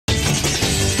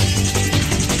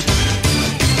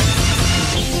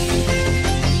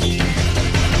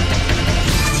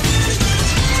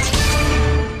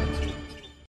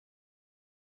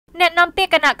អ្នកនាំពាក្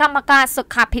យគណៈកម្មការសុ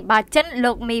ខាភិបាលចិន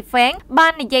លោកមីហ្វេងបា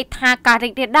ននិយាយថាការរី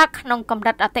ករាលដាលក្នុងកម្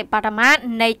រិតអតិបរមា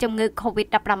នៃជំងឺ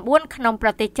COVID-19 ក្នុងប្រ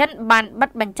ទេសចិនបានបិ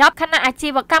ទបញ្ចប់ខណៈអាជី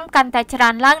វកម្មកាន់តែច្រើ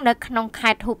នឡើងនៅក្នុង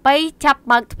ខេត្តហូប៉ៃចាប់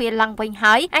បើកទ្វារឡើងវិញ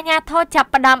ហើយអាជ្ញាធរចាប់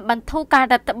ផ្ដើមបន្ធូរការ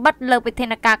រដ្ឋបិទលើវិធា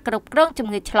នការគ្រប់គ្រងជំ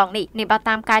ងឺឆ្លងនេះបើ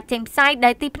តាមការចេញផ្សាយដោ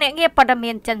យទីភ្នាក់ងារព័ត៌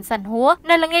មានចិនសិនហួរ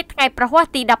នៅល្ងាចថ្ងៃប្រហ័ស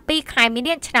ទី12ខែមី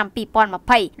នាឆ្នាំ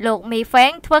2020លោកមីហ្វេ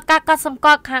ងធ្វើការកត់សម្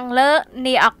គាល់ខាងលើ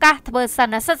នាឱកាសធ្វើស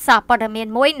ន្និសីទសារព័ត៌មាន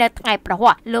មួយនៅថ្ងៃប្រហ័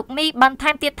សលោកមីបានថែ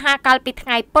មទៀតថាកាលពីថ្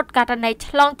ងៃពុធករណី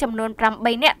ឆ្លងចំនួន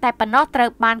8នាក់តែប៉ុណ្ណោះត្រូវ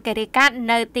បានគេរាយការណ៍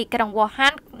នៅទីក្រុងវ៉ូហា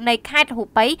ននៃខេត្តហូ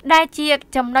ប៉ៃដែលជា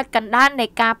ចំណុចកណ្ដាលនៃ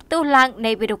ការផ្ទុះឡើង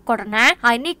នៃវីរុសកូវីដ -19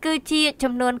 ហើយនេះគឺជា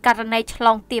ចំនួនករណីឆ្ល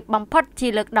ងទាបបំផុតជា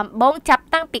លើកដំបូងចាប់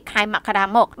តាំងពីខែមករា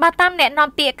មកបើតាមអ្នកនាំ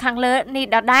ពាក្យខាងលើនេះ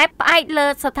ដដែលផ្អែកលើ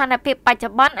ស្ថានភាពបច្ចុ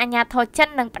ប្បន្នអាជ្ញាធរចិន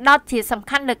នឹងផ្ដោតជាសំ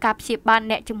ខាន់លើការព្យាបាល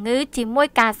អ្នកជំងឺជាមួយ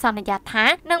ការសន្យាថា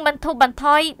នឹងបន្ធូរបន្ថ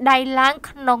យដៃឡើង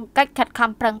ក្នុងកិច្ចខិតខំ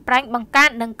ប្រឹងប្រែងបង្ការ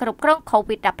និងគ្រប់គ្រង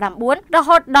COVID-19 រ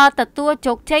ហូតដល់ទទួល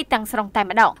ជោគជ័យទាំងស្រុងតែ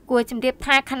ម្ដងគួរជម្រាប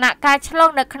ថាខណៈការឆ្លង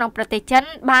នៅក្នុងប្រទេសចិន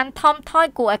បានថមថយ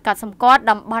គួរឲ្យកត់សម្គាល់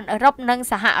តំបន់អឺរ៉ុបនិង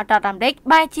សហរដ្ឋអាមេរិក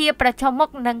បែរជាប្រឈមមុខ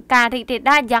នឹងការរីករាល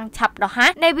ដាលយ៉ាងឆាប់រហ័ស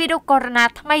នៃវីរុសកូវីដ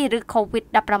 -19 ថ្មីឬ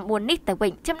COVID-19 នេះទៅវិ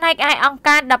ញចំណែកឯអង្គ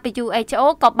ការ WHO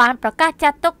ក៏បានប្រកាសចា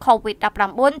ត់ទុក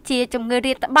COVID-19 ជាជំងឺ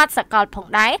រាតត្បាតសកលផង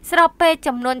ដែរស្របពេល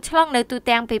ចំនួនឆ្លងនៅទូ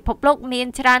ទាំងពិភពលោកមាន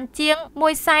ច្រើនជាង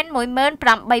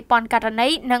 118,000 ករណី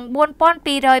និង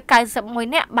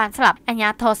 4,291 នាក់បានស្លាប់អាជ្ញា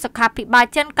ធរសុខាភិបាល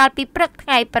ចិនកាលពីព្រឹកថ្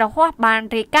ងៃប្រហ័សបាន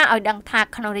រាយការណ៍ឲ្យដឹងថា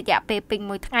ក្នុងរយៈពេលពេញ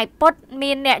មួយថ្ងៃពុធ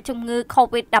មានអ្នកជំងឺ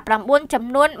COVID-19 ចំ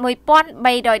នួន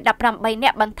 1,318 នា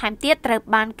ក់បន្ថែមទៀតត្រូវ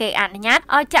បានគេអនុញ្ញាត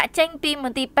ឲ្យចាក់ចេញពីម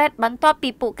ន្ទីរពេទ្យបន្ទាប់ពី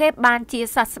ពួកគេបានជា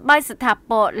សះស្បើយស្ថា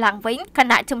ពរឡើងវិញខ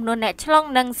ណៈចំនួនអ្នកឆ្លង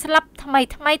និងស្លាប់ថ្មី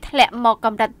ធ្លាក់មកក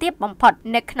ម្រិតទាបបំផុត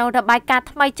នៅក្នុងរបាយការណ៍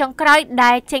ថ្មីចុងក្រោយ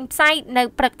ដែលចេញផ្សាយនៅ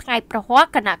ព្រឹកថ្ងៃប្រហ័ស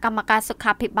គណៈកម្មការសុ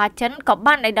ខាភិបាលចិនក៏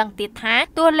បានឲ្យដឹងទៀតថា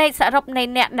តួលេខសរុបនៃ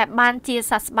អ្នកដែលបានជា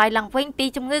សះស្បើយឡើងវិញពី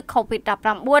ជំងឺ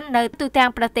COVID-19 នៅទូទាំង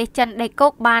ប្រទេសចិនដីគោ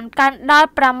កបានកាន់ដល់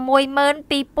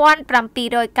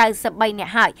 62,793 នា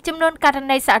ក់ហើយចំនួនករ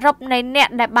ណីសរុបនៃអ្នក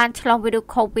ដែលបានឆ្លងវីរុស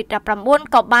COVID-19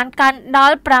 ក៏បានកាន់ដ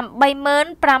ល់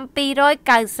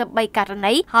 87,793 ករ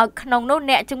ណីហើយក្នុងនោះ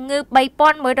អ្នកជំងឺ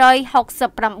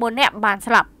 3,169 នាក់បាន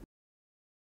ស្លាប់